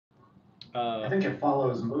I think it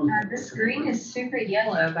follows movement. The screen is super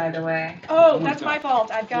yellow, by the way. Oh, that's my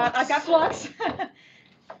fault. I've got flux.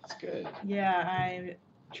 That's good. Yeah, I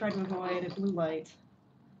tried to avoid a blue light.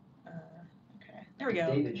 Okay, there we go.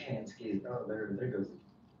 David Chansky. Oh, there goes.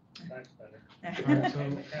 That's better. Alright,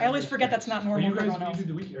 so I always forget that's not are normal you for guys, everyone else. are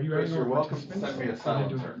you Chris, adding you're more welcome to participants? send me a Or are they silence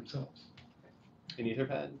doing it or- themselves? In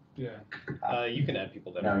Etherpad, Yeah. you can add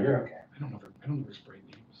people that No, are. you're okay. I don't know their sprite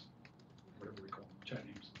names, whatever we call them, chat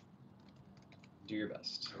names. Do your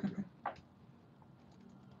best. Okay.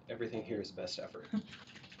 Everything here is best effort.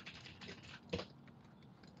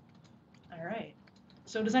 All right.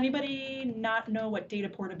 So does anybody not know what data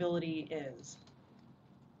portability is?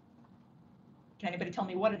 Can anybody tell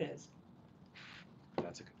me what it is?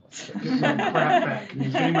 That's a good one. Get my crap back.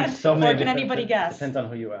 He's getting my So Or many can different- anybody guess? Depends on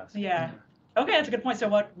who you ask. Yeah. Okay, that's a good point. So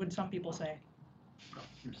what would some people say?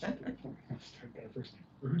 Let's type that first name.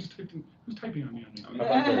 Or who's typing on me? How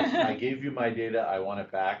about this? I gave you my data, I want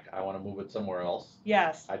it back, I want to move it somewhere else.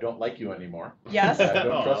 Yes. I don't like you anymore. Yes. I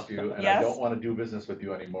don't trust you, and I Yes. don't want to do business with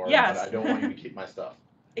you anymore. Yes. But I don't want you to keep my stuff.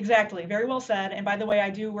 Exactly. Very well said. And by the way, I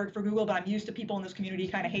do work for Google, but I'm used to people in this community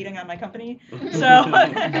kind of hating on my company. So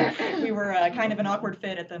we were kind of an awkward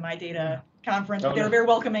fit at the My Data conference, but they were very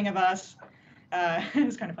welcoming of us. It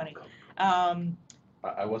was kind of funny.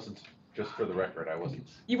 I wasn't, just for the record, I wasn't.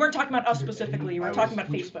 You weren't talking about us specifically. You were I talking was-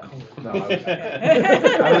 about Facebook. No, I was,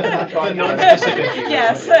 Okay. I was not talking about Non-specific.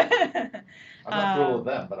 Yes. I'm not cruel with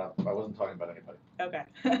them, but I wasn't talking about anybody. Okay.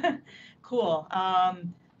 Cool.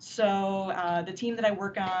 So the team that I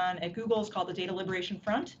work on at Google is called the Data Liberation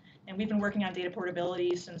Front, and we've been working on data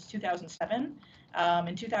portability since 2007.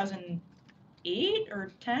 In 2008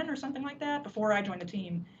 or 10 or something like that, before I joined the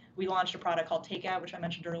team, we launched a product called Takeout, which I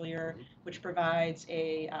mentioned earlier, which provides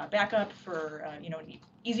a backup for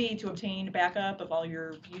easy to obtain backup of all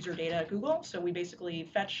your user data at Google. So we basically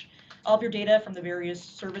fetch all of your data from the various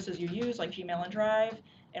services you use, like Gmail and Drive,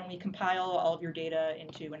 and we compile all of your data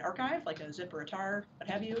into an archive, like a zip or a tar, what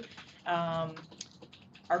have you.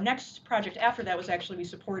 Our next project after that was actually we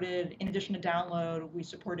supported, in addition to download, we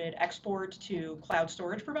supported export to cloud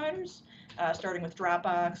storage providers, starting with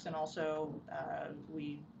Dropbox, and also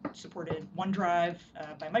we supported OneDrive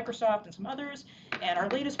by Microsoft and some others. And our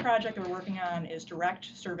latest project that we're working on is direct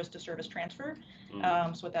service-to-service transfer.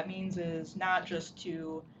 So what that means is not just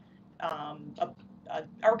to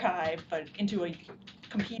archive, but into a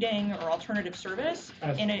competing or alternative service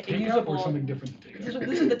As in a Takeout usable. or something different than Takeout?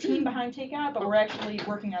 This is the team behind Takeout, but we're actually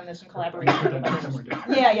working on this in collaboration with others. Somewhere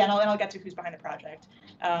different. Yeah, and I'll get to who's behind the project.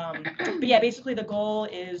 But yeah, basically the goal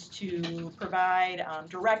is to provide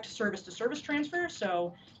direct service-to-service transfer.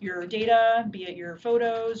 So your data, be it your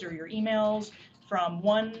photos or your emails, from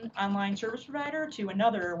one online service provider to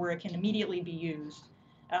another where it can immediately be used.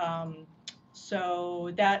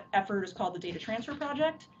 So that effort is called the Data Transfer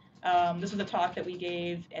Project. This is a talk that we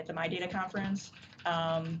gave at the My Data conference.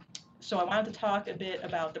 So I wanted to talk a bit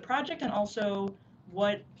about the project and also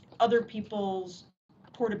what other people's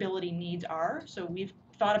portability needs are. So we've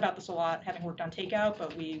thought about this a lot, having worked on Takeout,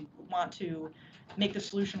 but we want to make the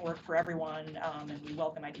solution work for everyone, and we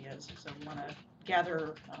welcome ideas. So we want to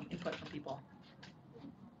gather input from people.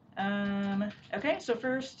 Okay, so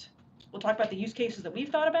first we'll talk about the use cases that we've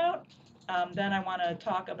thought about. Then I want to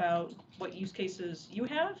talk about what use cases you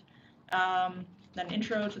have. Then an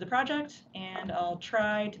intro to the project, and I'll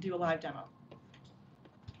try to do a live demo.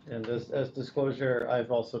 And as disclosure,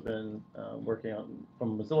 I've also been working on,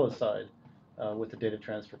 from Mozilla's side, with the data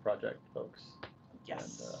transfer project folks.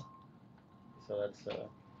 Yes. And, so that's,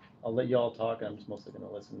 I'll let you all talk, and I'm just mostly going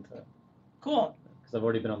to listen to. Cool. Because I've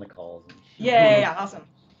already been on the calls. And Yeah, awesome.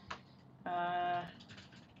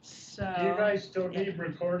 So. Do you guys still need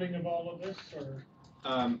recording of all of this, or?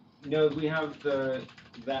 No, we have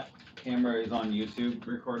that camera is on YouTube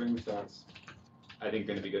recording, so that's, I think,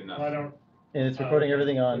 going to be good enough. I don't. And it's recording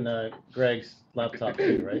everything on Greg's laptop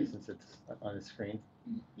too, right? Since it's on his screen.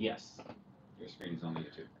 Yes, your screen's on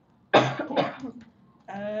YouTube.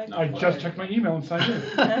 I just checked my email and signed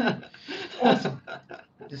in. Awesome.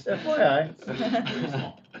 Just FYI.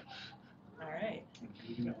 All right.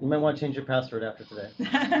 You might want to change your password after today.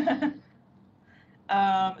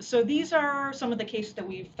 So these are some of the cases that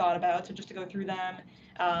we've thought about. So just to go through them,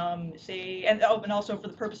 and also for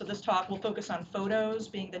the purpose of this talk, we'll focus on photos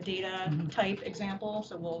being the data type example.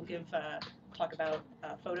 So we'll talk about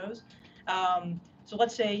photos. So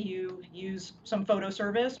let's say you use some photo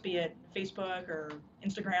service, be it Facebook or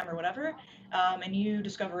Instagram or whatever, and you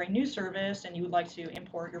discover a new service and you would like to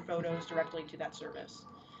import your photos directly to that service.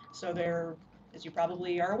 So there, as you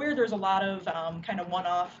probably are aware, there's a lot of kind of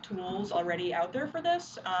one-off tools already out there for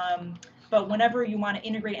this. But whenever you want to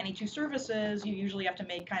integrate any two services, you usually have to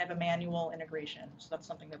make kind of a manual integration. So that's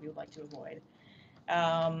something that we would like to avoid.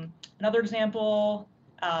 Another example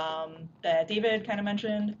that David kind of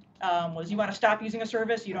mentioned was you want to stop using a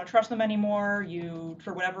service, you don't trust them anymore, you,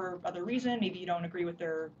 for whatever other reason, maybe you don't agree with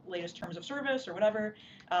their latest terms of service or whatever,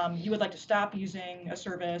 you would like to stop using a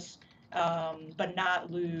service but not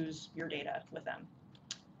lose your data with them.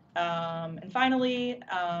 And finally,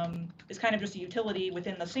 is kind of just a utility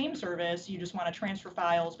within the same service. You just want to transfer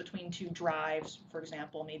files between two drives, for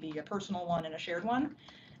example, maybe a personal one and a shared one.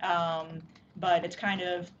 But it's kind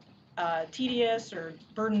of tedious or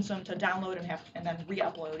burdensome to download and then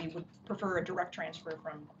re-upload. You would prefer a direct transfer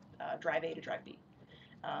from drive A to drive B.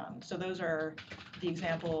 So those are the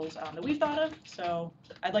examples that we've thought of. So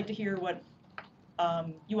I'd like to hear what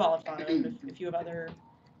you all have thought of, if you have other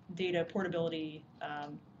data portability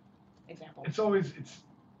examples. It's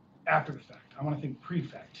after the fact. I want to think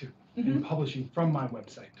pre-fact too, in publishing from my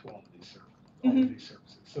website to all of these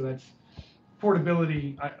services. So that's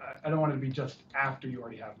portability. I don't want it to be just after you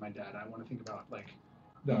already have my data. I want to think about like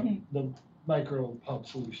the micro hub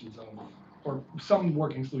solutions of, or some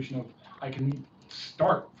working solution of, I can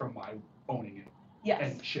start from my owning it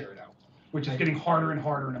and share it out, which is getting harder and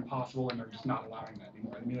harder and impossible, and they're just not allowing that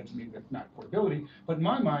anymore. I mean, that's maybe that's not portability, but in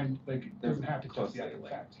my mind, like, it doesn't have to just be after the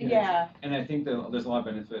fact. Yeah. And I think that there's a lot of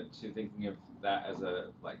benefit to thinking of that as a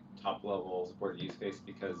like top level supported use case,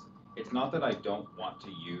 because it's not that I don't want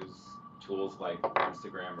to use tools like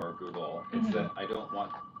Instagram or Google. It's that I don't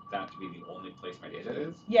want that to be the only place my data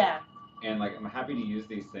is. Yeah. And like I'm happy to use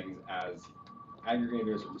these things as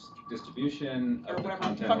aggregators or distribution Or of the whatever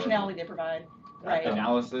content functionality they provide. Right.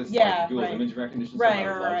 analysis, Yeah, like Google right. image recognition Right, stuff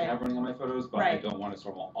I would love right. to have running on my photos, but I don't want to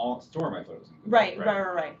store my photos in Google.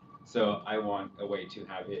 Right. So I want a way to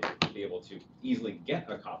have it be able to easily get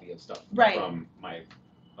a copy of stuff from my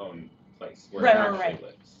own place where it actually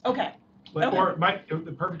lives. Okay. But or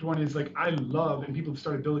the perfect one is like, I love, and people have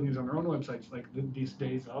started building these on their own websites, like these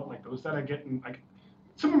days of like those that I get, and like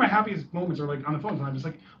some of my happiest moments are like on the phones, and I'm just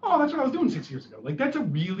like, oh, that's what I was doing 6 years ago. Like that's a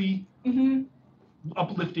really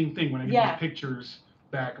uplifting thing when I get these pictures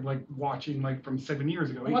back of like watching like from 7 years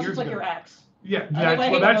ago, 8 Unless years it's like ago. your ex. Yeah,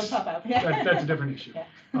 that's a different issue.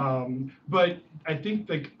 But I think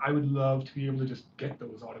like I would love to be able to just get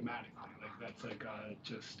those automatically. Like that's like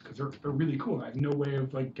just because they're really cool. I have no way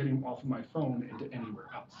of like getting them off of my phone into anywhere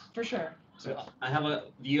else. For sure. So I have a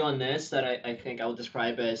view on this that I think I would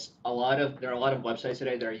describe as there are a lot of websites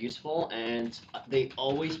today that are useful, and they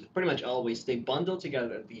always, pretty much always, they bundle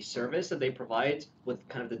together the service that they provide with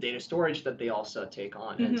kind of the data storage that they also take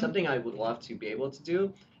on. And something I would love to be able to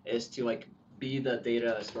do is to like be the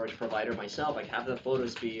data storage provider myself, like have the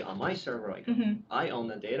photos be on my server, like I own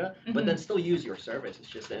the data, but then still use your service. It's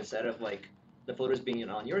just that instead of like the photos being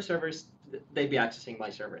on your servers, they'd be accessing my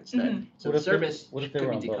server instead. So the service could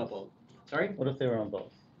be decoupled. Sorry? What if they were on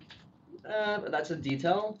both? That's a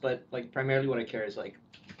detail, but like primarily what I care is like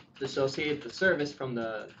dissociate the service from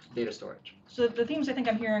the data storage. So the themes I think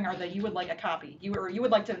I'm hearing are that you would like a copy. You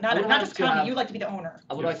would like to not just copy. You would like to be the owner.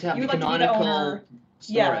 I would like to have you the would like to be the owner.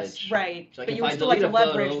 storage. Yes, right. So like but if you would I still like delete to a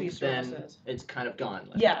leverage photo, these then services. it's kind of gone.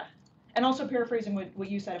 Like, Yeah. And also paraphrasing what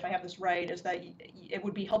you said, if I have this right, is that it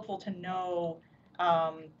would be helpful to know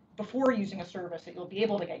before using a service that you'll be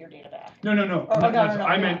able to get your data back. No. No,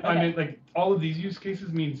 I meant like all of these use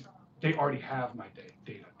cases means they already have my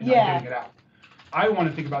data and I'm getting it out. I want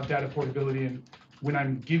to think about data portability and when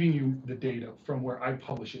I'm giving you the data from where I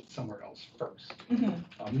publish it somewhere else first.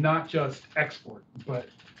 Not just export, but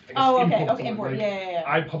I guess import. Yeah.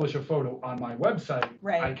 I publish a photo on my website.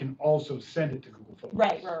 I can also send it to Google Photos.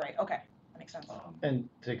 Right. Okay, that makes sense. And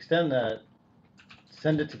to extend that,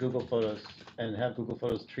 send it to Google Photos and have Google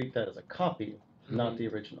Photos treat that as a copy, not the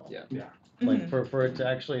original. Yeah. Like for it to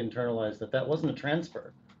actually internalize that wasn't a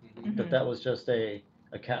transfer, that was just a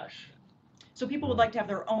cache. So people would like to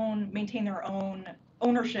have maintain their own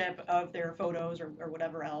ownership of their photos or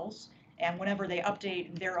whatever else, and whenever they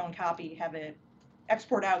update their own copy, have it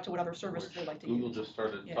export out to whatever services they'd like to Google use. just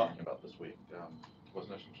started talking about this week.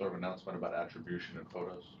 Wasn't there some sort of announcement about attribution in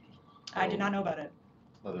photos? I did not know about it.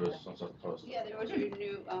 No, there was some sort of post. Yeah, there was a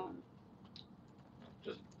new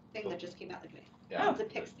Just thing that just came out like yeah. It's a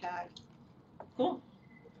Pix tag. Cool.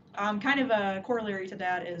 Kind of a corollary to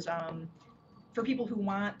that is for people who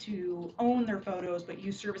want to own their photos but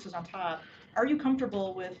use services on top, are you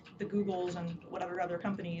comfortable with the Googles and whatever other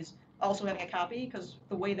companies also having a copy? Because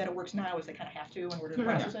the way that it works now is they kind of have to in order to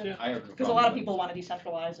process it. Because a lot of people want to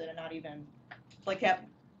decentralize it and not even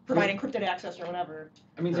provide encrypted access or whatever.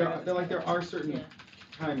 I mean, there are certain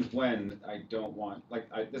times when I don't want,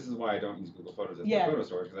 this is why I don't use Google Photos as Yeah. my photo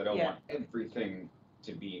storage, because I don't Yeah. want everything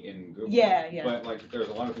to be in Google. Yeah, yeah. But like, there's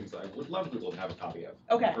a lot of things that I would love Google to have a copy of.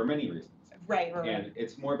 Okay. For many reasons. Right, right, right. And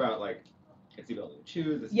it's more about like, it's the ability to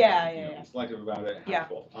choose, it's Yeah, you yeah, know, yeah. be selective about it, have Yeah.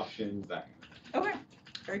 both options, that kind of Okay,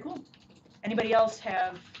 very cool. Anybody else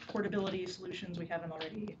have portability solutions we haven't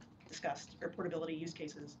already discussed, or portability use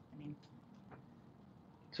cases? I mean,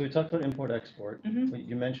 So we talked about import export. Mhm.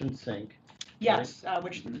 You mentioned sync. yes,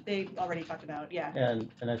 which they already talked about, yeah. And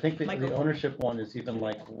I think the Microphone. ownership one is even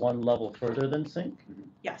like one level further than sync,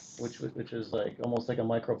 Yes. which is like almost like a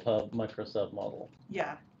micropub, microsub model,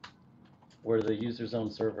 Yeah, where the user's own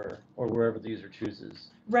server or wherever the user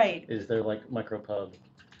chooses right, is their like micropub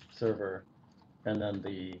server, and then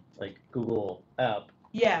the like Google app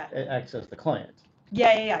yeah, access the client.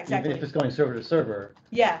 yeah, yeah, yeah, exactly. Even if it's going server to server,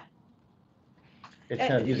 Yeah, it's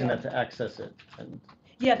kind of using yeah. that to access it. And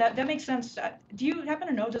yeah, that makes sense. Do you happen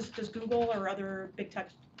to know, does Google or other big tech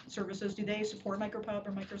services, do they support micropub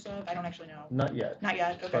or microsub? I don't actually know. not yet. Not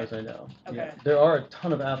yet, As far okay. as I know. Okay. Yeah. There are a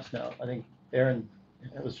ton of apps now. I think Aaron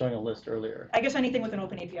was showing a list earlier. I guess anything with an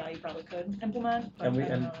open API you probably could implement, but And I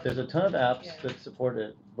don't know. there's a ton of apps Yeah. that support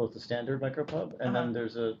it, both the standard micropub, and then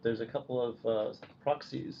there's a couple of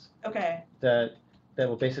proxies Okay, that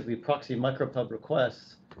will basically proxy micropub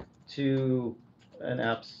requests to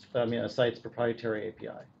a site's proprietary API.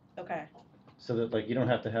 okay, So that like you don't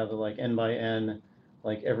have to have the like N by N,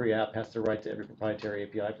 like every app has to write to every proprietary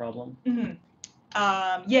API problem. mm-hmm.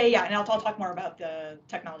 Yeah, and I'll talk more about the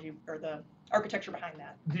technology or the architecture behind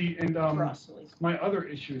that for us at least. My other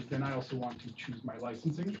issue is then I also want to choose my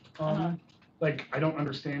licensing. Uh-huh. Like I don't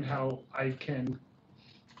understand how I can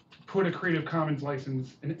put a Creative Commons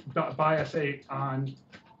license and buy SA on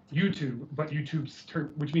YouTube, but YouTube's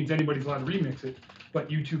which means anybody's allowed to remix it, but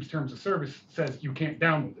YouTube's terms of service says you can't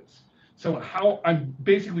download this. So how I'm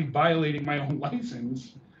basically violating my own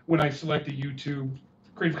license when I select a YouTube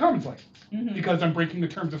Creative Commons license, because I'm breaking the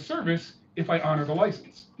terms of service if I honor the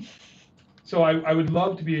license. So I would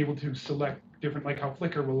love to be able to select different, like how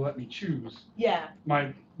Flickr will let me choose Yeah,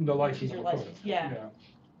 the license. choose your of the photo. license, yeah.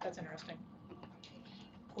 That's interesting.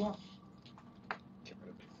 Cool. Get rid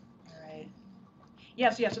of it. All right. Yeah,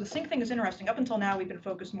 so the sync thing is interesting. Up until now, we've been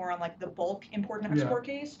focused more on like the bulk import and export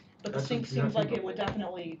case, but the That's sync seems exactly like it the would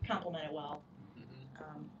definitely complement it well.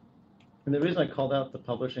 And the reason I called out the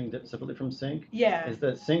publishing separately from sync Yeah, is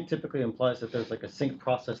that sync typically implies that there's like a sync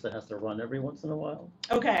process that has to run every once in a while.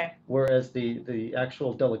 okay, Whereas the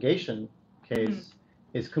actual delegation case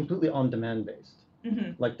is completely on-demand based.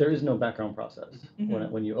 Like there is no background process.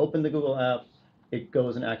 When you open the Google app, it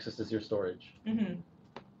goes and accesses your storage.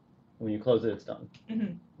 When you close it, it's done.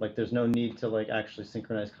 Like there's no need to like actually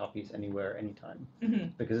synchronize copies anywhere, anytime,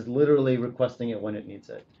 because it's literally requesting it when it needs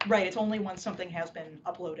it. Right, it's only once something has been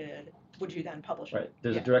uploaded would you then publish it. Right.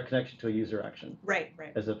 There's Yeah. a direct connection to a user action. Right.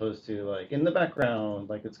 As opposed to like in the background,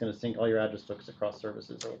 like it's going to sync all your address books across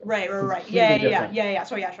services. Or Right. Completely Yeah. different.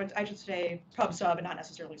 So I should say pub sub and not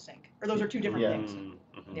necessarily sync, or those are two different Yeah. things.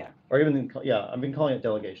 Yeah. Or even I've been calling it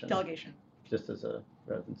delegation. Delegation. Just as a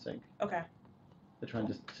rather than sync. Okay. They're trying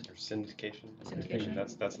to. Or syndication. Syndication.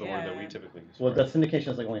 That's the word that we typically use. Well, for it. that syndication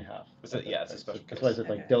is like only half. It's a special That's why case. it's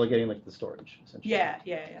like Okay. delegating like the storage essentially. Yeah.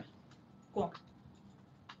 Cool.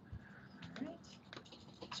 All right.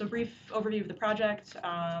 So brief overview of the project.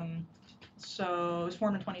 So it was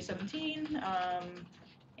formed in 2017,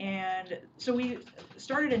 and so we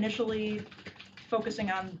started initially focusing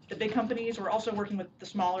on the big companies. We're also working with the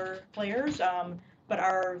smaller players. But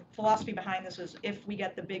our philosophy behind this is if we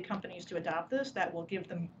get the big companies to adopt this, that will give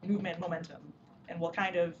the movement momentum and will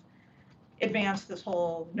kind of advance this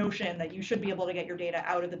whole notion that you should be able to get your data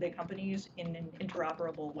out of the big companies in an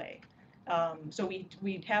interoperable way. So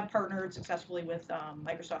we have partnered successfully with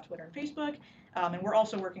Microsoft, Twitter, and Facebook, and we're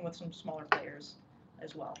also working with some smaller players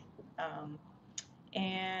as well.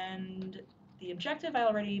 And the objective I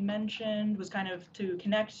already mentioned was kind of to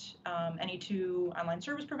connect any two online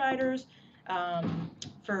service providers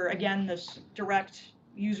for, again, this direct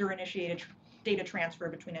user-initiated data transfer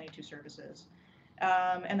between any two services.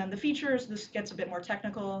 And then the features, this gets a bit more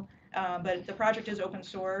technical, but the project is open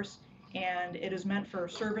source, and it is meant for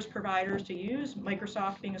service providers to use,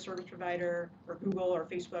 Microsoft being a service provider, or Google or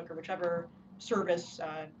Facebook, or whichever service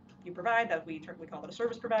you provide, that we call it a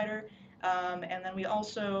service provider. And then we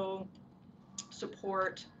also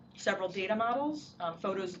support several data models.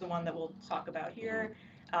 Photos is the one that we'll talk about here.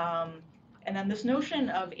 And then this notion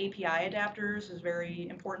of API adapters is very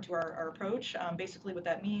important to our approach. Basically what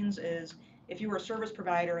that means is if you were a service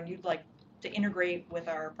provider and you'd like to integrate with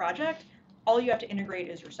our project, all you have to integrate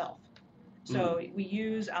is yourself. So we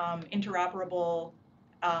use interoperable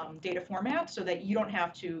data format so that you don't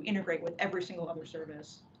have to integrate with every single other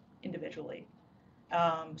service individually.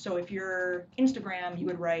 So if you're Instagram, you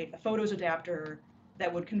would write a photos adapter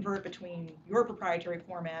that would convert between your proprietary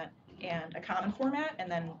format and a common format, and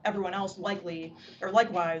then everyone else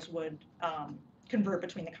likewise would convert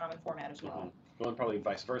between the common format as well. Well, and probably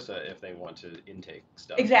vice versa if they want to intake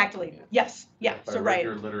stuff. Exactly. Yeah. Yes. Yeah. If I So read right.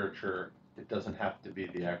 your literature, it doesn't have to be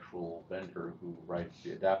the actual vendor who writes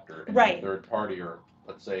the adapter. And Right. a third party, or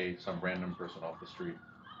let's say some random person off the street,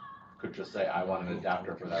 could just say, I want an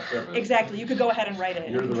adapter for that service. Exactly. You could go ahead and write it.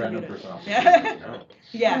 You're and the random contribute person off it. the Yeah. street. No.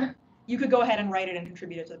 Yeah. You could go ahead and write it and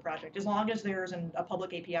contribute it to the project. As long as there's a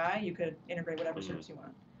public API, you could integrate whatever service you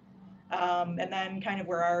want. And then kind of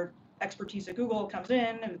where our expertise at Google comes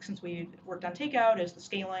in, since we worked on takeout, is the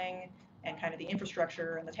scaling and kind of the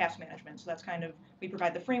infrastructure and the task management. So that's kind of, we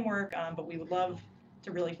provide the framework, but we would love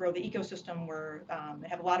to really grow the ecosystem where they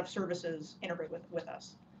have a lot of services integrate with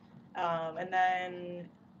us. And then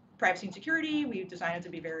privacy and security, we've designed it to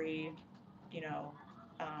be very,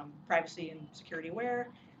 privacy and security aware.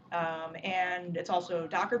 And it's also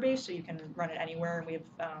Docker based, so you can run it anywhere. And we have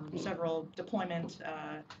several deployment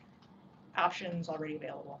options already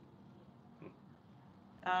available.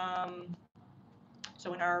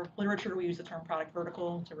 So in our literature, we use the term product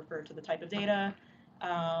vertical to refer to the type of data.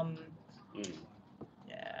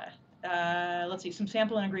 Let's see, some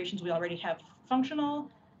sample integrations we already have functional.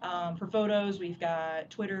 For photos, we've got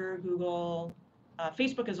Twitter, Google,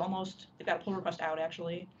 Facebook is almost, they've got a pull request out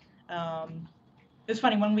actually. It's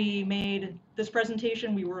funny, when we made this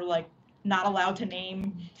presentation, we were like not allowed to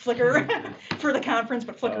name Flickr for the conference,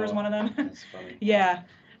 but Flickr is one of them. That's funny. Yeah.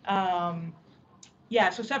 Yeah,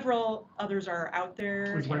 so several others are out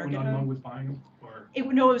there. Was right when Unmug was buying them? Or?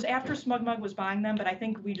 No, it was after SmugMug was buying them, but I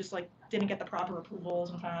think we just like didn't get the proper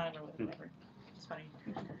approvals in time or whatever. It's funny.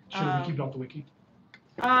 Should have been kept off the wiki?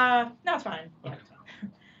 No, it's fine. Okay.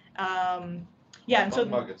 Yeah, and so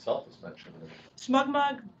SmugMug itself is mentioned.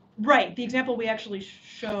 SmugMug, right? The example we actually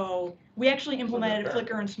show, we actually implemented fair.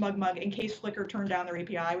 Flickr and SmugMug in case Flickr turned down their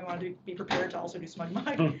API. We wanted to be prepared to also do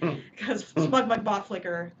SmugMug because SmugMug bought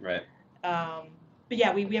Flickr. Right. But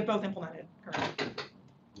yeah, we have both implemented currently.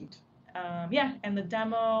 Yeah, and the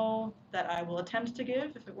demo that I will attempt to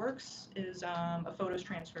give, if it works, is a photos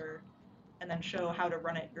transfer, and then show how to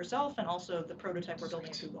run it yourself, and also the prototype we're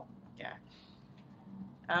building at Google. Yeah.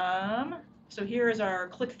 So here is our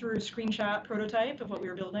click-through screenshot prototype of what we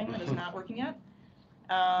were building that is not working yet.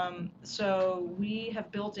 So we have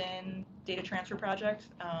built in data transfer project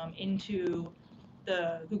into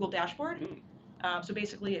the Google dashboard. So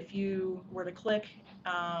basically, if you were to click,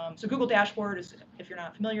 so Google Dashboard is, if you're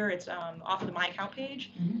not familiar, it's off of the My Account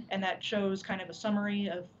page, and that shows kind of a summary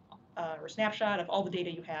of, or snapshot of all the data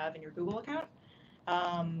you have in your Google account.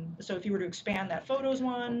 So if you were to expand that photos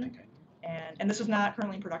one, and this is not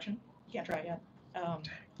currently in production, you can't try it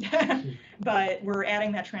yet, but we're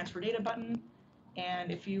adding that transfer data button,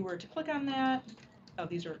 and if you were to click on that, oh,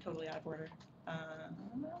 these are totally out of order.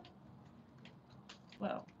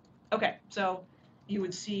 Whoa. Okay, so you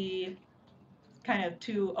would see kind of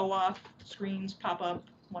two OAuth screens pop up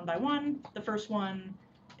one by one. The first one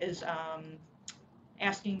is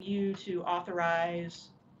asking you to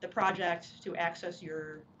authorize the project to access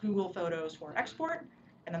your Google Photos for export.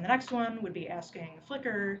 And then the next one would be asking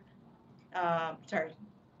Flickr,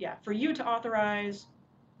 for you to authorize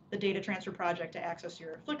the data transfer project to access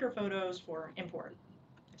your Flickr photos for import.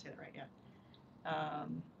 Did I say that right? Yeah.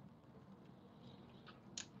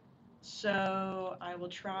 So I will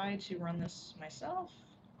try to run this myself.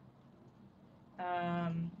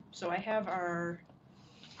 So I have our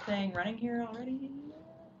thing running here already.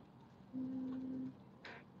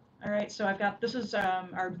 All right, so I've got, this is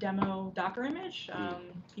our demo Docker image.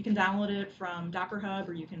 You can download it from Docker Hub,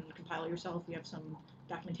 or you can compile it yourself. We have some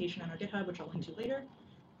documentation on our GitHub, which I'll link to later.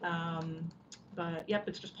 But yep,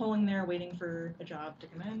 it's just pulling there, waiting for a job to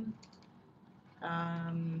come in.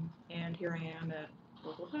 And here I am at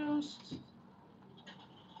localhost.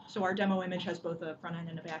 So our demo image has both a front end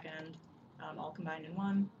and a back end, all combined in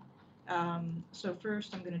one. So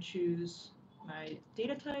first I'm going to choose my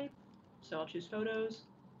data type. So I'll choose photos.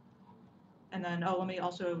 And then, let me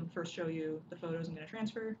also first show you the photos I'm going to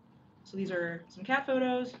transfer. So these are some cat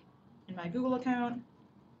photos in my Google account.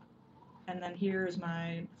 And then here's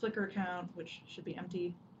my Flickr account, which should be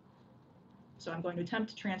empty. So I'm going to attempt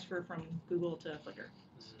to transfer from Google to Flickr.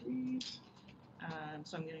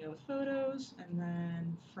 So I'm going to go with photos, and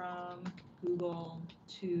then from Google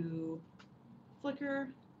to Flickr.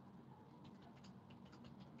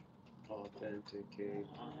 Authenticate.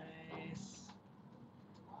 Nice.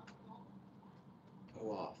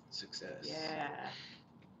 OAuth success. Yeah.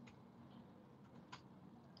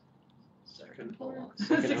 Couldn't pull off.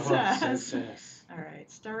 Success. All right,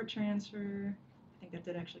 start transfer. I think that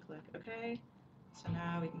did actually click. Okay. So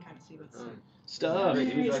now we can kind of see what's. Stuff.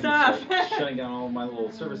 Great news, I can Stuff. start shutting down all my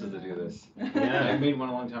little services that do this. I made one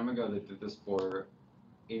a long time ago that did this for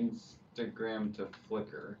Instagram to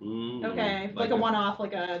Flickr. Okay, like Like a a- one-off,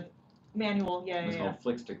 like a manual. It Yeah, was yeah. called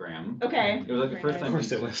Flixtagram. Okay. It was like the Very first nice. time Of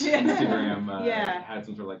course it was. Instagram Yeah. had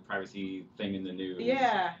some sort of like privacy thing in the news.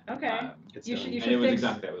 Yeah. Okay. It's You done. should. You And should it was fix.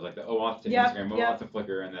 exactly that. It was like the OAuth to Yep, Instagram, yep. OAuth to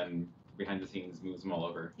Flickr, and then behind the scenes moves them all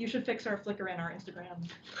over. You should fix our Flickr and our Instagram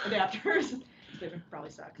adapters. They would probably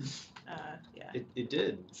suck. Yeah. It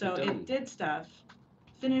did. So done. it did stuff.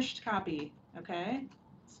 Finished copy. Okay.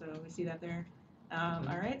 So we see that there.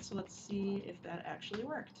 All right. So let's see if that actually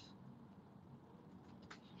worked.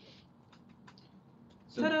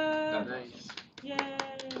 So Ta-da! Nice. Yay!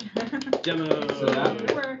 Demo. So that-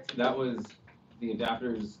 It worked. That was the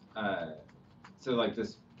adapters. So like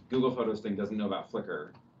this Google Photos thing doesn't know about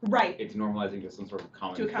Flickr. Right. It's normalizing to some sort of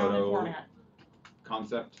common To a common photo format.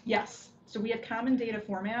 concept. Yes. So we have common data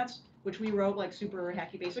formats, which we wrote like super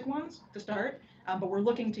hacky basic ones to start, but we're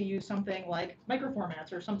looking to use something like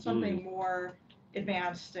microformats or something more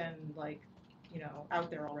advanced and like, out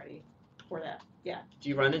there already for that. Yeah. Do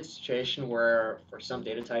you run into a situation where for some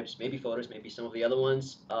data types, maybe photos, maybe some of the other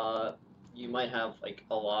ones, you might have like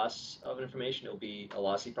a loss of information? It'll be a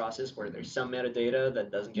lossy process where there's some metadata that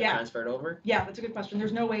doesn't get Yeah. transferred over? Yeah, that's a good question.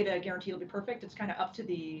 There's no way to guarantee it'll be perfect. It's kind of up to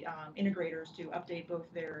the integrators to update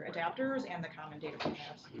both their adapters and the common data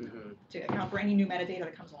formats to account for any new metadata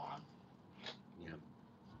that comes along.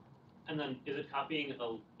 And then is it copying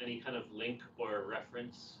any kind of link or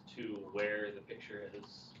reference to where the picture has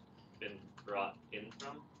been brought in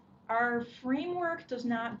from? Our framework does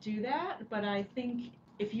not do that, but I think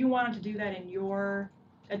if you wanted to do that in your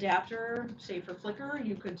adapter, say for Flickr,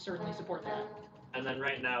 you could certainly support that. And then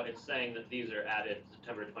right now it's saying that these are added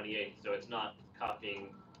September 28th, so it's not copying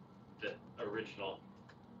the original,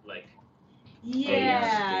 like.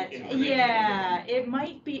 Yeah, information. yeah, it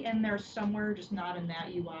might be in there somewhere, just not in that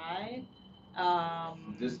UI.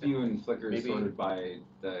 This view in Flickr is Maybe- sorted by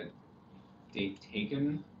the date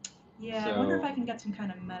taken. Yeah, I wonder if So- I can get some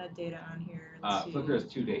kind of metadata on here. Let's see. Flickr has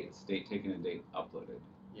two dates: date taken and date uploaded.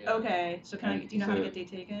 Yeah. Okay, so do you know how to So- get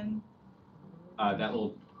date taken? That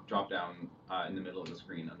little drop down in the middle of the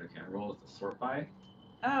screen under camera roll is the sort by.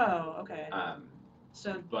 Oh, okay.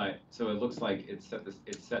 So So it looks like it's set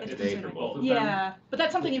it's today for specific. both of them. Yeah, but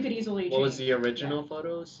that's something you could easily change. What was the original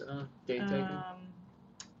photos date taken?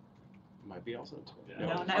 Might be also.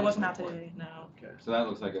 No, it was not today. No. Okay. So that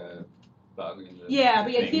looks like a bug in the Yeah,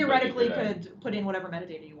 but thing, you theoretically you could put in whatever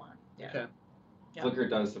metadata you want. Yeah. Okay. Yeah. Flickr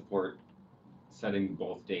does support setting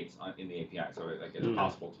both dates in the API, so it's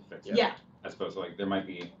possible to fix it. Yeah. I suppose there might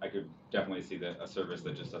be. I could definitely see a service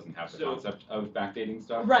that just doesn't have the So- concept of backdating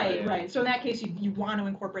stuff. Right, right. So in that case, you want to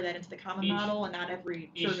incorporate that into the common Each- model, and not every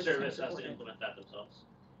Each service service can has support to it. implement that themselves.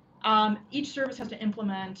 Each service has to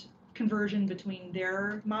implement conversion between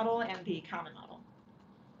their model and the common model.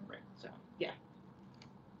 Right. So yeah,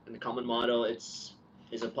 And the common model, is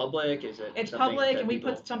it public? Is it it's something public, that and we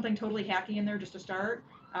people- put something totally hacky in there just to start.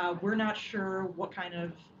 We're not sure what kind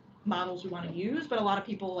of models we want to use, but a lot of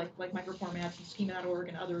people like Microformats and Schema.org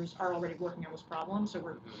and others are already working on this problem, so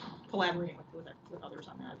we're collaborating with others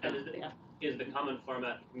on that. And is the common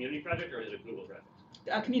format a community project or is it a Google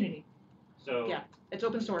project? Community. So. Yeah. It's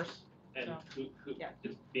open source. And So, who yeah.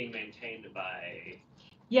 is being maintained by?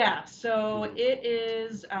 Yeah, so it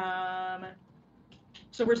is,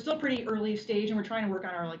 so we're still pretty early stage and we're trying to work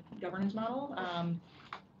on our governance model.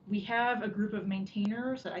 We have a group of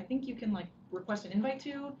maintainers that I think you can request an invite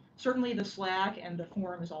to. Certainly the Slack and the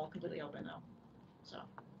forum is all completely open though. So.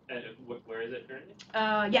 And where is it currently?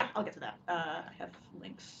 Yeah, I'll get to that. I have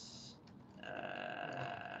links.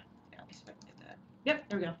 Yeah, let me see if I can get that. Yep,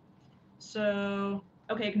 there we go. So,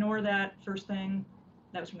 okay, ignore that first thing.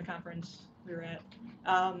 That was from the conference we were at.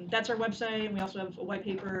 That's our website, and we also have a white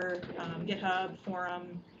paper, GitHub,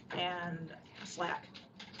 forum, and Slack.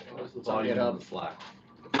 What's the It's on volume GitHub. on the Slack?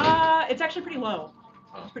 It's actually pretty low.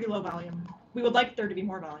 It's pretty low volume. We would like there to be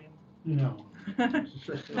more volume. No. Only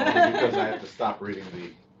because I had to stop reading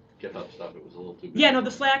the GitHub stuff. It was a little too. Yeah, no,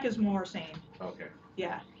 the Slack is more sane. Okay.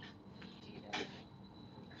 Yeah.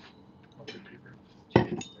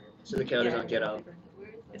 So the code is Yeah, on GitHub.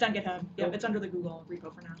 It's on GitHub. Yep, it's under the Google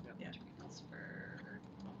repo for now. Yeah.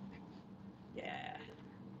 Yeah.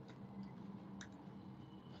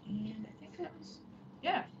 And I think that was,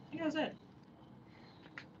 I think that was it.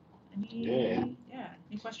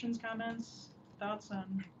 Any questions, comments, thoughts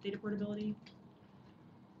on data portability?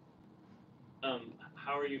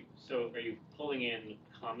 How are you? So are you pulling in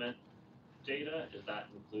comment data, is that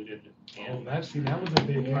included Oh, in? that was a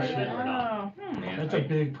big issue. Yeah. Man, That's a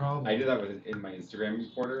big problem. I did that in my Instagram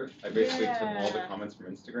reporter. I basically took all the Yeah. comments from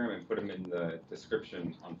Instagram and put them in the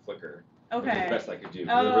description on Flickr. Which was Okay. the best I could do.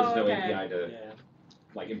 Oh, There was no okay. API to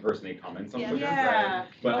like impersonate comments on Yeah. Flickr. Yeah.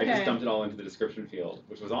 But I just Okay. dumped it all into the description field,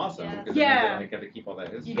 which was awesome Yeah. because Yeah. I got to keep all that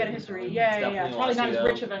history. You get a history. It's Yeah. It's definitely probably not as lossy,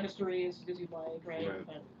 rich though. of a history as you'd like, right? Right.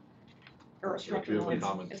 But, or a It's structural. really It's,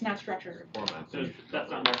 common. it's not structured. Format. So that's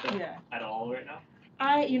not marked up Yeah. at all right now?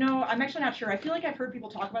 I'm actually not sure. I feel like I've heard people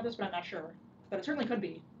talk about this, but I'm not sure. But it certainly could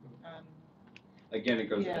be. Again, it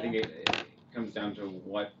goes. Yeah. I think it comes down to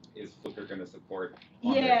what is Flickr going to support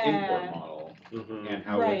on Yeah. the import model, and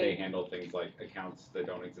how would they Right. handle things like accounts that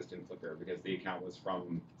don't exist in Flickr because the account was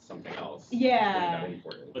from something else Yeah. when it got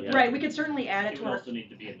imported. But Right. We could certainly add it It to would our. also need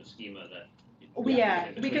to be in the schema that. Yeah.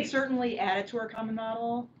 in We could between. certainly add it to our common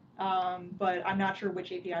model. But I'm not sure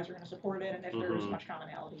which APIs are going to support it and if there's much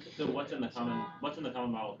commonality. So what's in the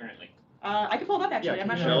common model currently? I can pull it up actually. Yeah, I'm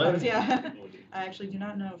not can sure. you About show it. Yeah. I actually do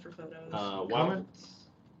not know for photos. Comments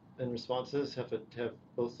and responses have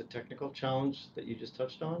both the technical challenge that you just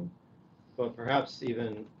touched on, but perhaps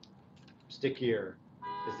even stickier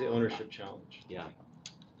is the ownership challenge. Yeah.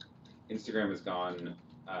 Instagram has gone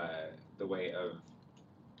the way of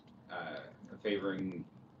favoring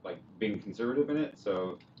like being conservative in it.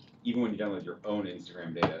 So even when you download your own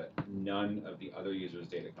Instagram data, none of the other users'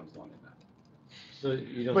 data comes along in that. So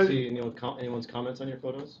you don't But- see anyone's comments on your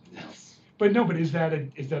photos? But no, but is that a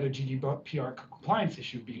GDPR compliance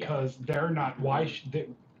issue? Because they're not, why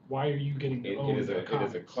are you getting to It own is their a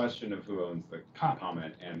comments? question of who owns the Comment.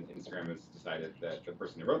 comment, and Instagram has decided that the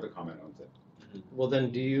person who wrote the comment owns it. Well,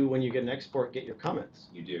 then do you, when you get an export, get your comments?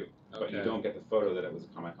 You do, but you Okay. don't get the photo that it was a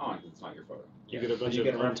comment on because it's not your photo. You get a bunch You of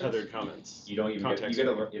get a reference? untethered comments. You don't even Context get.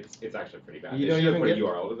 free. It's actually pretty bad. You They don't should have even put a get-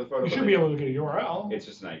 URL to the photo. You but should they be able don't. to get a URL. It's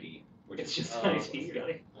just an ID. Which It's is just Oh, nice,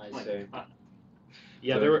 really. I My see. God.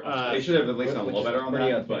 Yeah, So there were. they should have at least done a Which little is better on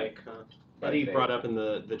pretty that, but opaque, huh? Eddie they- brought up in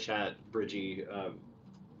the chat, Bridgie,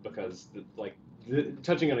 because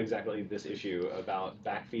touching on exactly this issue about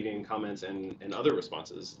backfeeding comments and other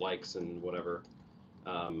responses, likes and whatever,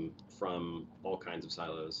 from all kinds of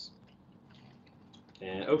silos.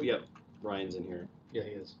 And Ryan's in here. Yeah, he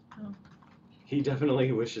is. He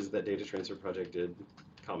definitely wishes that Data Transfer Project did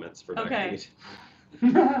comments for Okay. backfeed.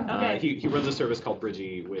 Okay. He runs a service called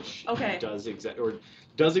Bridgie, which Okay. does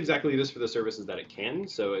exactly this for the services that it can.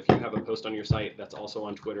 So if you have a post on your site that's also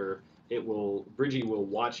on Twitter, Bridgie will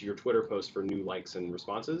watch your Twitter post for new likes and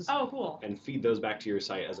responses Oh, cool. and feed those back to your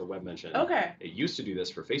site as a web mention. Okay. It used to do this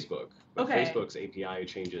for Facebook, but Okay. Facebook's API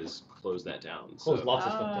changes closed that down. Close So- lots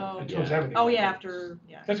of stuff down. Oh. It shows Yeah. everything. Oh yeah.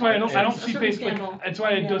 Yeah. That's why I don't A see certain Facebook. scandal. That's why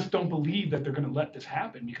I Yeah. just don't believe that they're gonna let this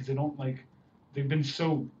happen because they don't they've been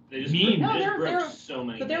so They just mean. No, they they're- broke they're- so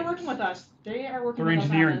many But they're things. working with us. They are working Their with us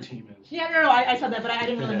on engineering this. team is. Yeah, no, I said that, but I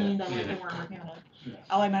didn't really Yeah. mean that like they weren't working on it. Yeah.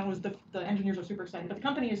 All I meant was the engineers are super excited, but the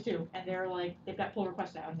company is too, and they've got pull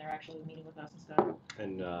requests out, and they're actually meeting with us and stuff.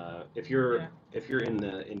 And if you're Yeah. in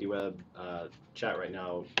the IndieWeb chat right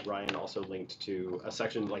now, Ryan also linked to a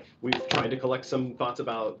section like we've tried to collect some thoughts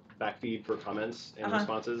about backfeed for comments and Uh-huh.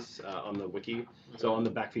 responses on the wiki. So on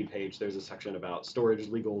the backfeed page, there's a section about storage,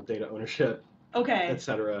 legal, data ownership, Okay.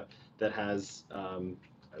 etc. That has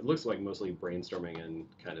it looks like mostly brainstorming and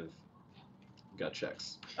kind of gut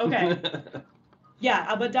checks. Okay.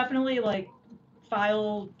 Yeah, but definitely like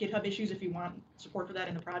file GitHub issues if you want support for that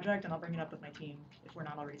in the project, and I'll bring it up with my team if we're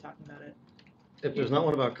not already talking about it. If there's not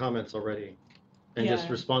one about comments already, and just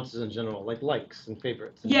Yeah. responses in general, like likes and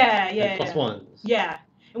favorites. And, Yeah, and yeah, plus yeah. ones. Yeah.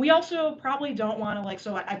 And we also probably don't want to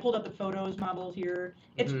so I pulled up the photos model here.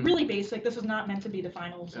 It's Mhm. really basic. This is not meant to be the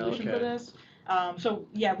final solution for Okay. this. So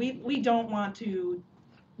yeah, we don't want to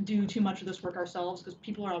do too much of this work ourselves because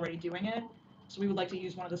people are already doing it. So we would like to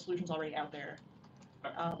use one of the solutions already out there.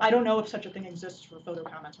 I don't know if such a thing exists for photo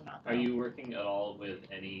comments or not. Are you working at all with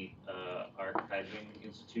any archiving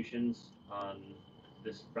institutions on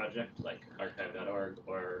this project, like archive.org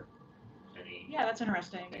or any? Yeah, that's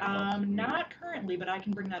interesting. Anything else? Not currently, but I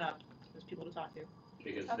can bring that up. There's people to talk to.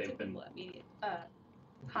 Because Talk to they've been. people at media,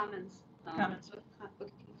 Commons. Comments. Wiki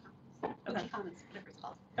Commons. Okay. Wiki Commons, whatever it's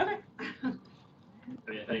called. Okay. I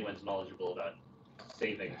mean, if anyone's knowledgeable about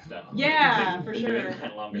saving stuff. Yeah, they've for been doing sure. it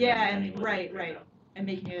kind of longer Yeah, than and anyone right. now. And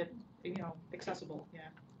making it, accessible. Yeah.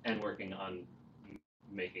 And working on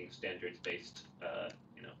making standards-based,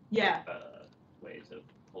 Yeah. ways of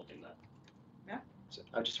holding that. So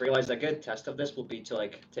I just realized a good test of this would be to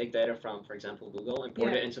take data from, for example, Google,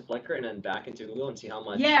 import Yeah. it into Flickr, and then back into Google and see how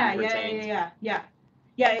much Yeah, you've yeah, retained. yeah.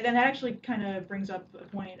 Yeah, and that actually kind of brings up a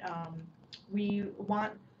point. We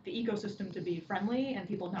want the ecosystem to be friendly and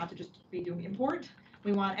people not to just be doing import.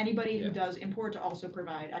 We want anybody who does import to also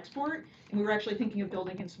provide export. And we were actually thinking of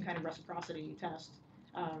building in some kind of reciprocity test.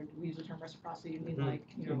 We use the term reciprocity to mean like,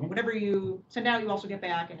 you know, whatever you send out, you also get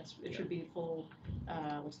back, and it should be full,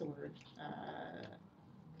 what's the word?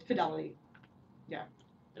 Fidelity. Yeah.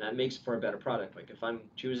 And that makes for a better product. Like if I'm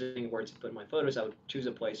choosing where to put my photos, I would choose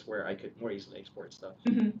a place where I could more easily export stuff.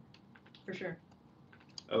 For sure.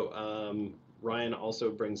 Oh, Ryan also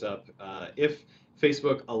brings up if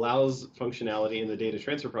Facebook allows functionality in the data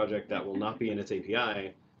transfer project that will not be in its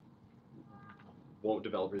API, won't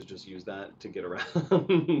developers just use that to get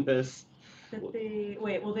around this? That they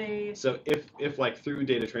wait, will they? So if like through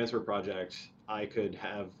data transfer project, I could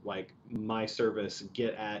have like my service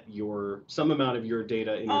get at some amount of your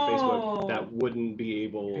data in your Facebook that I wouldn't be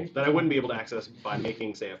able to access by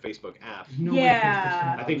making, say, a Facebook app.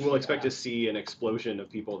 I think we'll expect to see an explosion of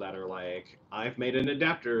people that are like, I've made an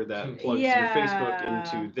adapter that plugs your Facebook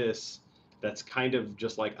into this. That's kind of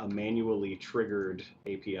just like a manually triggered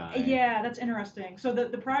API. Yeah, that's interesting. So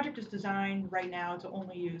the project is designed right now to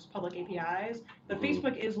only use public APIs, but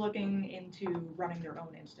Facebook is looking into running their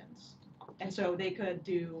own instance. And so they could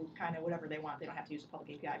do kind of whatever they want. They don't have to use a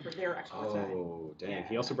public API for their export side. Oh, dang. Yeah.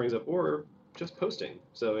 He also brings up, or just posting.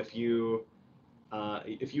 So if you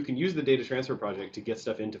can use the data transfer project to get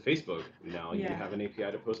stuff into Facebook, now you have an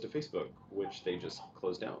API to post to Facebook, which they just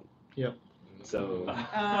closed down. Yep. So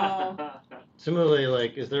similarly,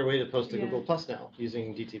 like, is there a way to post to Google Plus now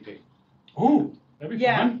using DTP? Ooh, that'd be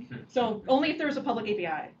fun. So only if there's a public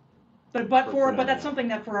API. But that's something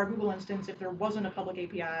that for our Google instance, if there wasn't a public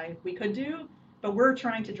API, we could do. But we're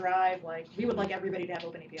trying to drive, like, we would like everybody to have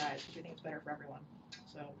open APIs because we think it's better for everyone.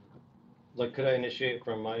 So. Like, could I initiate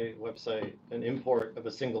from my website an import of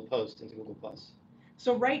a single post into Google Plus?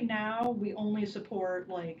 So right now we only support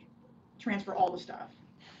like transfer all the stuff.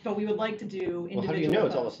 But we would like to do individual. Well, how do you know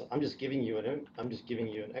it's all the stuff? I'm just giving you an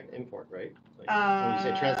import, right? Like, when you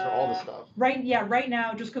say transfer all the stuff. Right. Yeah. Right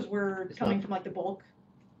now, just because we're coming from like the bulk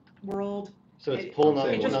world. So it's pull not.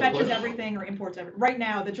 It just fetches everything or imports everything. Right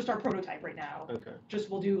now, that's just our prototype. Right now. Okay. Just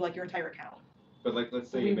we'll do like your entire account. But like, let's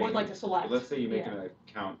say we would like to select. Let's say you make an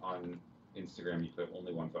account on Instagram. You put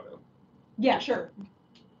only one photo. Yeah. Sure.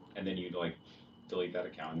 And then you like delete that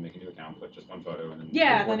account and make a new account, put just one photo, and then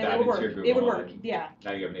then it would work. It would work. Yeah.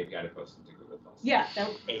 Now you have an API to post into Google Plus. Yeah.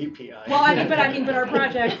 API. Well, but our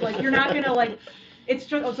project, like, you're not gonna like,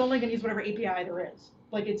 it's only gonna use whatever API there is.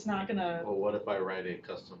 Like, it's not gonna. Well, what if I write a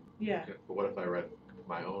custom? Yeah. But what if I write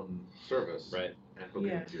my own service? Right. And hook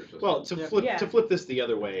it into your system. Well, to flip this the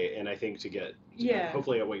other way, and I think to get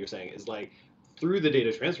hopefully at what you're saying is like, through the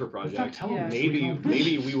data transfer project, maybe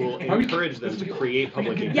we will encourage them to create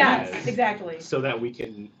public APIs. Yes, exactly. So that we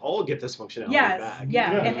can all get this functionality back.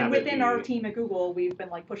 Yeah. And within our team at Google, we've been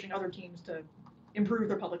like pushing other teams to improve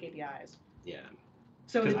their public APIs. Yeah.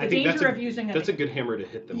 So the danger of using that's a good hammer to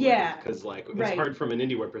hit them with. Because like it's hard from an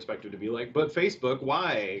IndieWeb perspective to be like, but Facebook,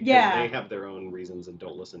 why? Because they have their own reasons and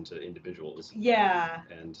don't listen to individuals. Yeah.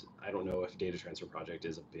 And I don't know if data transfer project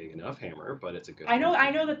is a big enough hammer, but it's a good. I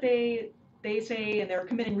know that they say, and they're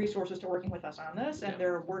committing resources to working with us on this, and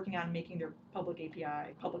they're working on making their public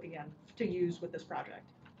API public again to use with this project.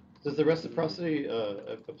 Does the reciprocity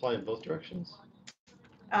apply in both directions?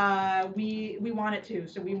 We want it to.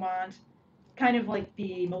 So we want kind of like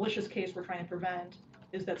the malicious case we're trying to prevent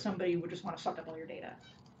is that somebody would just want to suck up all your data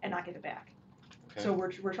and not give it back. Okay. So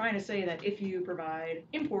we're trying to say that if you provide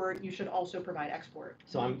import, you should also provide export.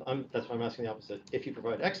 So that's why I'm asking the opposite. If you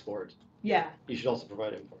provide export, you should also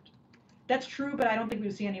provide import. That's true, but I don't think we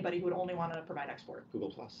would see anybody who would only want to provide export.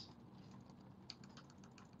 Google Plus.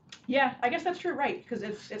 Yeah, I guess that's true, right? Because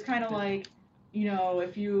it's kind of like, you know,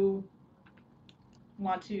 if you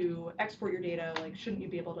want to export your data, like, shouldn't you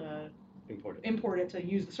be able to import it to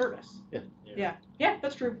use the service? Yeah,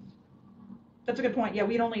 that's true. That's a good point. Yeah,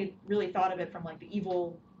 we'd only really thought of it from like the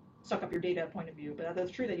evil suck up your data point of view, but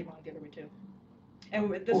that's true that you want it the other way too. And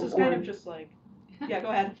this is kind of just like. Yeah, go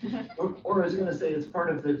ahead. or I was going to say, it's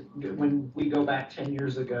part of when we go back 10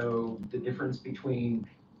 years ago, the difference between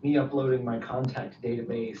me uploading my contact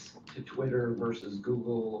database to Twitter versus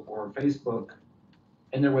Google or Facebook,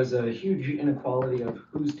 and there was a huge inequality of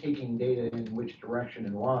who's taking data in which direction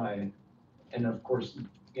and why. And of course,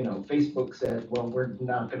 you know, Facebook said, well, we're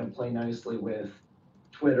not going to play nicely with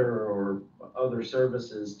Twitter or other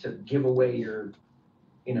services to give away your,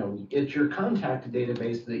 you know, it's your contact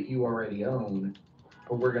database that you already own.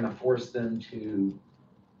 But we're going to force them to,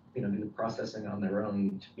 you know, do the processing on their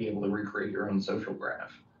own to be able to recreate your own social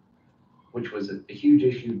graph, which was a huge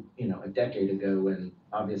issue, you know, a decade ago, and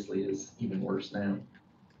obviously is even worse now.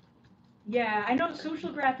 Yeah, I know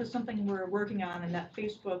social graph is something we're working on and that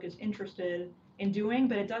Facebook is interested in doing,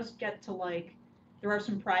 but it does get to like, there are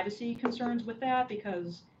some privacy concerns with that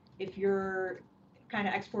because if you're kind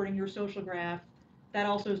of exporting your social graph, that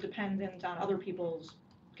also is dependent on other people's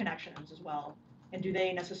connections as well. And do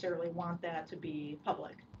they necessarily want that to be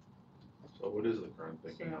public? So what is the current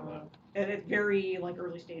thinking on that? At very like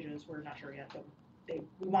early stages, we're not sure yet, but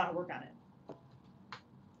we want to work on it.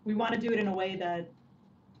 We want to do it in a way that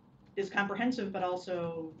is comprehensive, but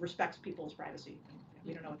also respects people's privacy.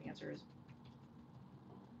 We don't know what the answer is.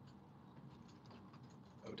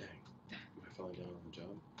 Oh dang, am I falling down on the job?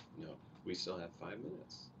 No, we still have 5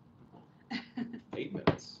 minutes. 8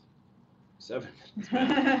 minutes. 7 minutes.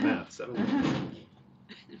 Math, 7 minutes.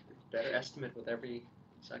 Better estimate with every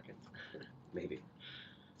second. Maybe.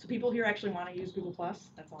 So people here actually want to use Google Plus.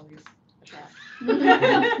 That's always a shot.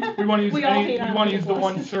 We want to use We all hate on the Google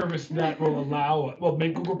Plus. one service that will allow,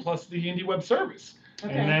 make Google Plus the IndieWeb service.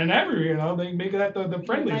 Okay. And then they make that the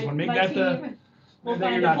friendliest one, make my that team the. will that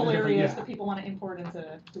find you're it not- hilarious yeah. that people want to import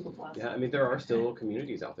into Google Plus. Yeah, I mean, there are still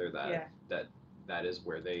communities out there Yeah. that is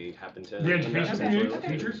where they happen to. The education Okay. community, Okay.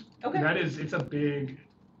 teachers, Okay. it's a big,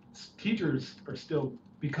 teachers are still,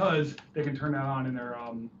 because they can turn that on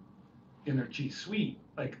in their G Suite,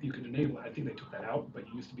 like you can enable it. I think they took that out, but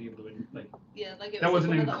you used to be able to, like, Yeah, like it was that wasn't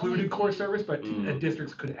one an of the only included core things- service, but Mm.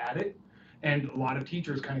 districts could add it. And a lot of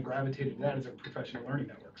teachers kind of gravitated to that as their professional learning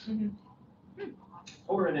networks.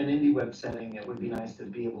 Or in an IndieWeb setting, it would be nice to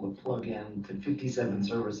be able to plug in to 57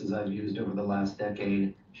 services I've used over the last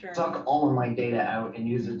decade, Sure. suck all of my data out and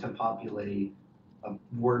use it to populate a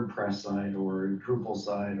WordPress site or a Drupal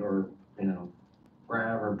site or,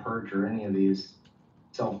 Grav or Perch or any of these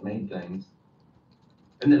self-made things.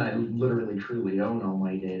 And then I literally truly own all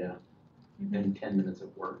my data in 10 minutes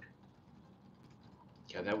of work.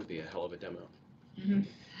 Yeah, that would be a hell of a demo.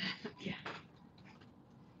 Yeah.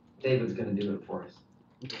 David's gonna do it for us.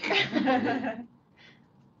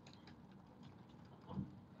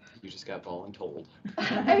 You just got voluntold.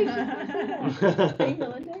 Are you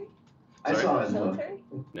military? I saw his look. Military?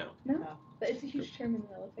 No. No? But it's a huge term in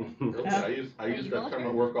the military. I use that term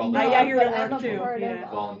at work all No, the I time. hear but it I'm work a too, part yeah.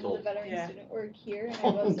 of the Voluntold. veteran Yeah. student work here, and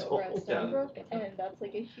I was over at Voluntold. Stonebrook, and that's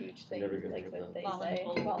like a huge thing, Never gonna like get that that. they say,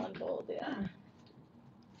 voluntold, yeah.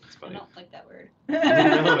 It's I funny. don't like that word. No,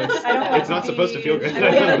 it's- I don't like it's not to supposed to feel be- good. I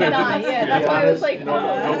don't Yeah, like it's to not, be- yeah, that's why I was like, No,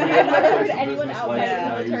 nobody I've never in heard my anyone business outside likes of the it,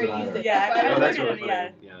 I use it military either. use it. Yeah, That's why I Oh, was that's like, really funny. Yeah.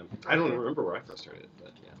 Yeah. I don't remember where I first heard it,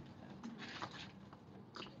 but yeah.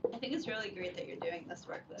 I think it's really great that you're doing this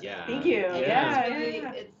work though. Yeah. Thank you. I think Yeah, it's really,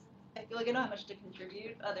 yeah. I feel like I don't have much to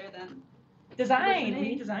contribute other than, Design. We Listening.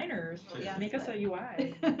 need designers. Well, yes, Make us a but-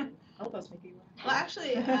 UI. Help us make a UI. well,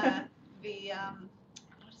 actually, the,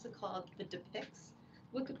 what is it called? The depicts.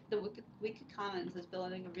 Wicked Commons is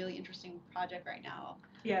building a really interesting project right now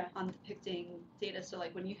Yeah. on depicting data. So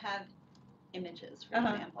like when you have images, for Uh-huh.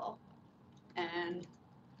 example, and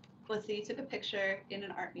let's say you took a picture in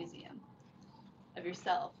an art museum of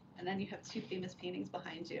yourself, and then you have two famous paintings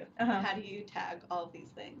behind you. Uh-huh. How do you tag all of these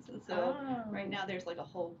things? And so Oh. right now there's like a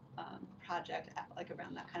whole project like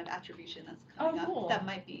around that kind of attribution that's coming up cool. that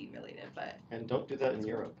might be related, but And don't do that in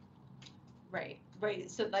Europe. right.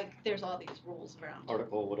 So like there's all these rules around.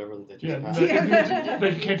 Article, whatever that they just Yeah, passed.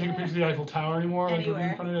 that you can't take a picture of the Eiffel Tower anymore, like in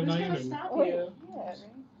Anywhere. front of it at Who's night. gonna and- stop oh, you? yeah,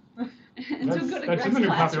 right. And so go to That's in Greg's the new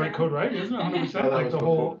classroom. copyright code, right? Isn't it 100%? No, that Like was the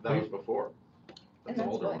before. whole. That was before. And That's the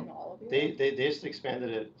that's older what one. in all of They, Europe. they just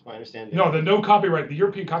expanded it, to my understanding. No, the no copyright, the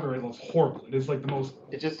European copyright law is horrible. It is like the most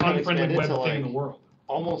It just got unfriendly expanded web to thing in like the world.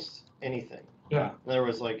 almost anything. Yeah. There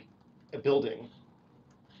was like a building,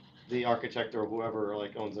 the architect or whoever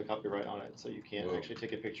like owns the copyright on it, so you can't Whoa. actually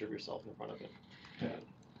take a picture of yourself in front of it. Yeah.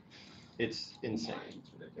 It's insane,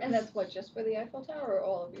 And that's what, just for the Eiffel Tower or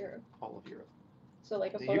all of Europe? all of Europe. So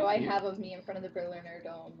like a The photo I Eu- have of me in front of the Berliner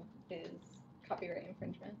Dome is copyright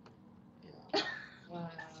infringement. Wow.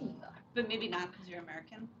 But maybe not because you're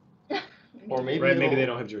American. Or maybe Right, maybe it'll- they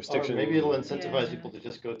don't have jurisdiction. Or maybe it'll incentivize Yeah. people to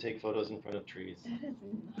just go take photos in front of trees. That is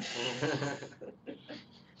nuts.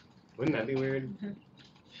 Wouldn't that be weird?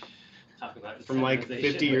 Talk about From like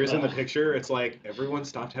decentralization 50 years in the law. picture, it's like everyone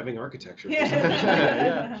stopped having architecture. for Yeah. some reason.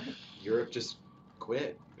 Yeah. Europe just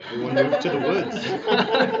quit. Everyone moved to the woods.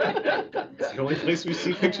 It's the only place we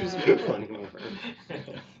see pictures of people anymore.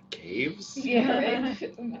 Caves? Yeah, right.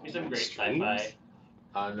 There's some great Streams?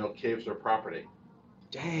 sci-fi. No, caves are property.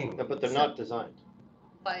 Dang. No, but they're not designed.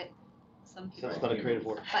 But some people. Sounds like a creative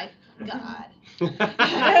work. By God. Sounds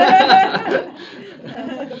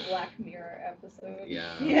like a Black Mirror episode.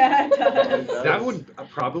 Yeah. Yeah, it does. That would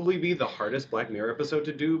probably be the hardest Black Mirror episode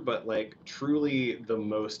to do, but like truly the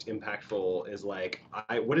most impactful is like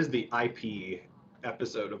what is the IP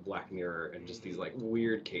episode of Black Mirror and just these like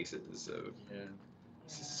weird cases. So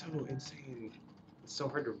this is so insane. It's so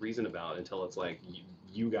hard to reason about until it's like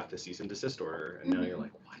you got the cease and desist order, and now you're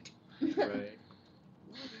like, what? Right.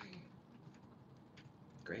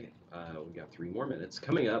 Great. We got 3 more minutes.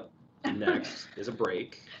 Coming up next is a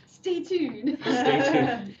break. Stay tuned. Stay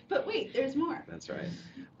tuned. But wait, there's more. That's right.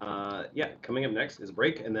 Yeah, coming up next is a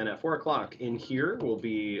break, and then at 4 o'clock in here will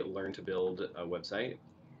be Learn to Build a Website.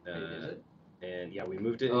 And yeah, we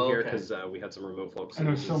moved it in here because we had some remote folks. I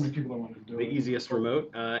know so many people that want to do the it. easiest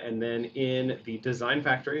remote. And then in the Design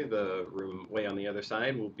Factory, the room way on the other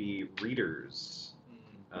side, will be Readers,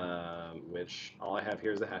 which all I have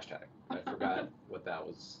here is the hashtag. I forgot what that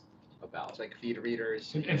was about. It's like feed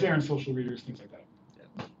readers. It's Aaron's social readers, things like that.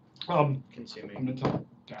 Yeah. I'm Consuming. gonna talk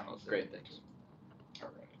down. Great, thanks. All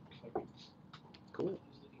right. Cool.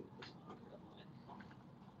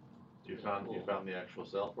 You found the actual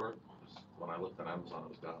sale for it? 'Cause when I looked on Amazon, it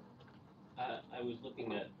was gone. I was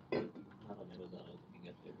looking at, not on Amazon, I was looking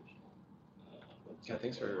at the original. Yeah,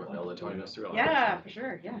 thanks for joining us through all Yeah, that. for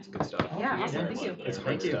sure. Yeah. It's good stuff. Yeah, awesome. Thank Thank you. It's Thank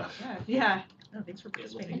great you. stuff. Yeah. No, thanks for Yeah,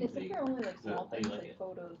 participating. And isn't there only like Yeah, small how do you things like like it?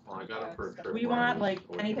 photos? Well, I got a for a stuff trip. We where I want, was like,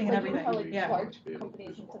 going anything to and Like, you know how, everything, like, yeah. large be able to companies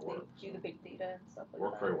do need some to work. do the big data and stuff like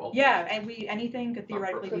Worked that. very well. Yeah, and anything could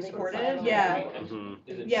theoretically be So they can supported. sign on Yeah. it. Mhm.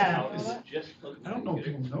 Is it Yeah. is it just I don't know if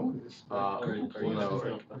people know this, but Uh, Google or Plus you is know,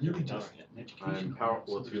 like really just an I'm education. power-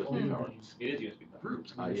 well, it's so there's USB all powered. these It is USB powered.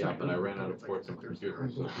 groups. I mean, it's Yeah, not but I really, ran out of it's ports like on there's computer,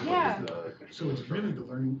 so. different- Yeah. So it's really the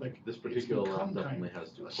learning, like, This it's particular become one kind definitely of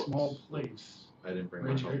has 2 a ports. small place I didn't bring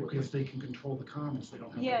where my help with because me. they can control the comments, they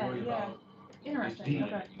don't have Yeah, to worry yeah. about Interesting.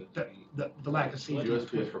 Okay. the lack of safety.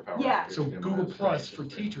 USB is for power. Yeah. So HDMI Google is Plus for- for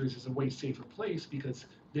teachers is a way safer place because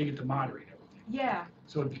they get to moderate everything. Yeah.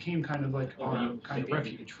 So it became kind of like our kind of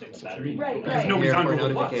refuge for social media. Right, Because right. nobody's Here on for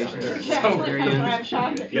Google Plus. notifications. Exactly. There you go. I'm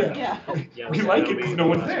shocked. Yeah. Yeah. We like it because no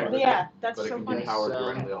one's there. Yeah, that's But it so can funny. be powered So,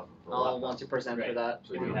 directly off of the I'll laptop. want to present for Right. that.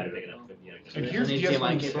 So If you you don't had it need big it. enough, yeah. And An here's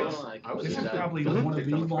HDMI GS1 cable. Plus. Like, I was This is that. probably Doesn't one of take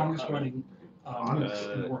the that much longest power. running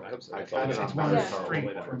MOOCs in the world. I hope so. I It's tried It's it it's on one my of car. straight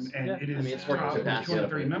from, and it I mean, is it's working probably fantastic. 230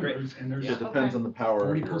 Great. members, and there's It depends on the power of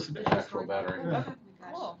 40 your posted videos. actual battery. Yeah. Oh my gosh,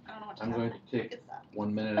 Cool. I don't know what to I'm tell going you. to take It's that.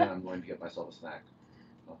 1 minute and I'm going to get myself a snack.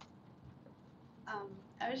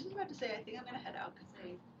 I was just about to say, I think I'm gonna head out because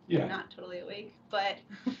I'm Yeah. not totally awake, but.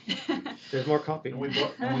 There's more coffee. And we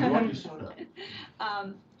bought you soda.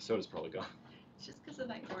 Soda's probably gone. It's just because of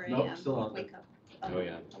my 4 Nope, a.m. still on. wake up Oh,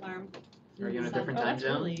 yeah. alarm. Are you in a So- different time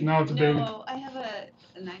zone? No, it's a baby. No, I have a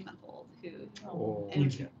 9-month-old who Oh.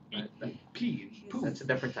 Needs to pee, poop. That's a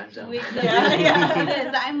different time zone. wakes up. Yeah, yeah. It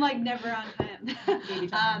is. I'm like never on time. Baby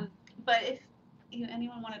time. But if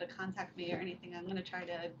anyone wanted to contact me or anything, I'm gonna try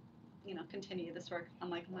to, continue this work on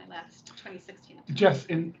like my last 2016. Jess,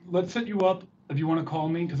 and let's set you up if you want to call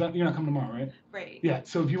me, because you're not coming tomorrow, right? Right. Yeah,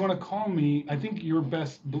 so if you want to call me, I think your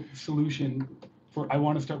best solution for I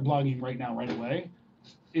want to start blogging right now, right away,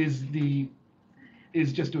 is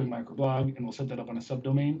just doing microblog, and we'll set that up on a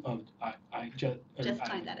subdomain of Just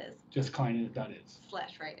Klein, that is. JustKlein.is.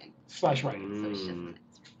 /writing. /writing. So it's just Mm. Klein.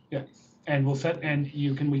 Yeah. And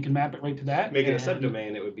we can map it right to that. Make it a and-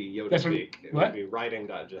 subdomain, it would be Yoda That's what- speak. It what? would be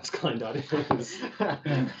writing.justklein.is.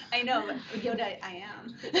 Yeah. I know, but Yoda, I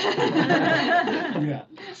am. Yeah.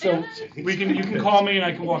 So you can call me and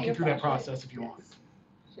I can walk you through that process if you want.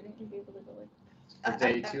 Shouldn't you be able to go like? For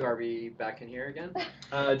day 2, are we back in here again?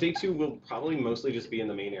 Day 2 will probably mostly just be in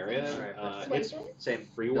the main area. Alright. It's Same.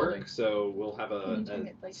 free building. work, so we'll have a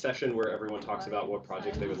session where everyone talks about what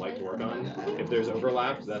project they would like to work on. If there's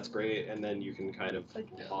overlap, that's great, and then you can kind of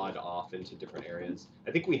pod off into different areas.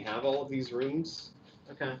 I think we have all of these rooms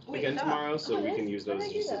Okay. again tomorrow, so Oh, we can nice. use How those did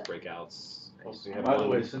I do just as that? breakouts. We have By the one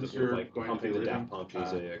way, with since the, you're like going to pumping be the leaving, Daft Punk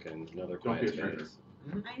music and another don't be quiet a stranger. space.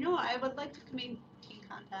 I know, I would like to maintain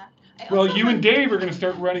contact. I Well, also you and have- Dave are going to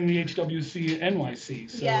start running the HWC at NYC.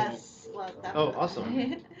 So Yes. Well, that Oh, would- awesome.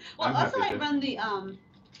 Well, I'm also happy I to. run the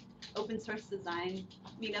open source design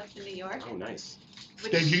meetup in New York. Oh, nice.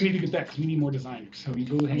 Which Dave, you need to get that because we need more designers. So you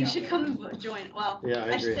go hang you out should there. come join. Well, Yeah,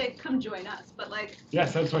 I I should agree. say come join us, but like.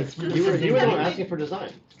 Yes, that's why it's really. You were the one Yeah. asking for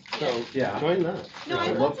design. So Yeah. join that. No, I I'd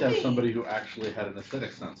would love love to to have be- somebody who actually had an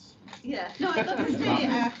aesthetic sense. Yeah. No, I'd love to stay Not me.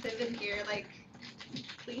 active in here. Like,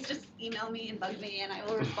 please just email me and bug me, and I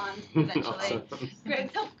will respond eventually. Awesome.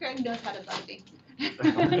 Tell Greg knows how to bug me.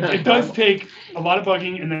 It does take a lot of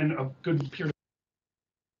bugging and then a good period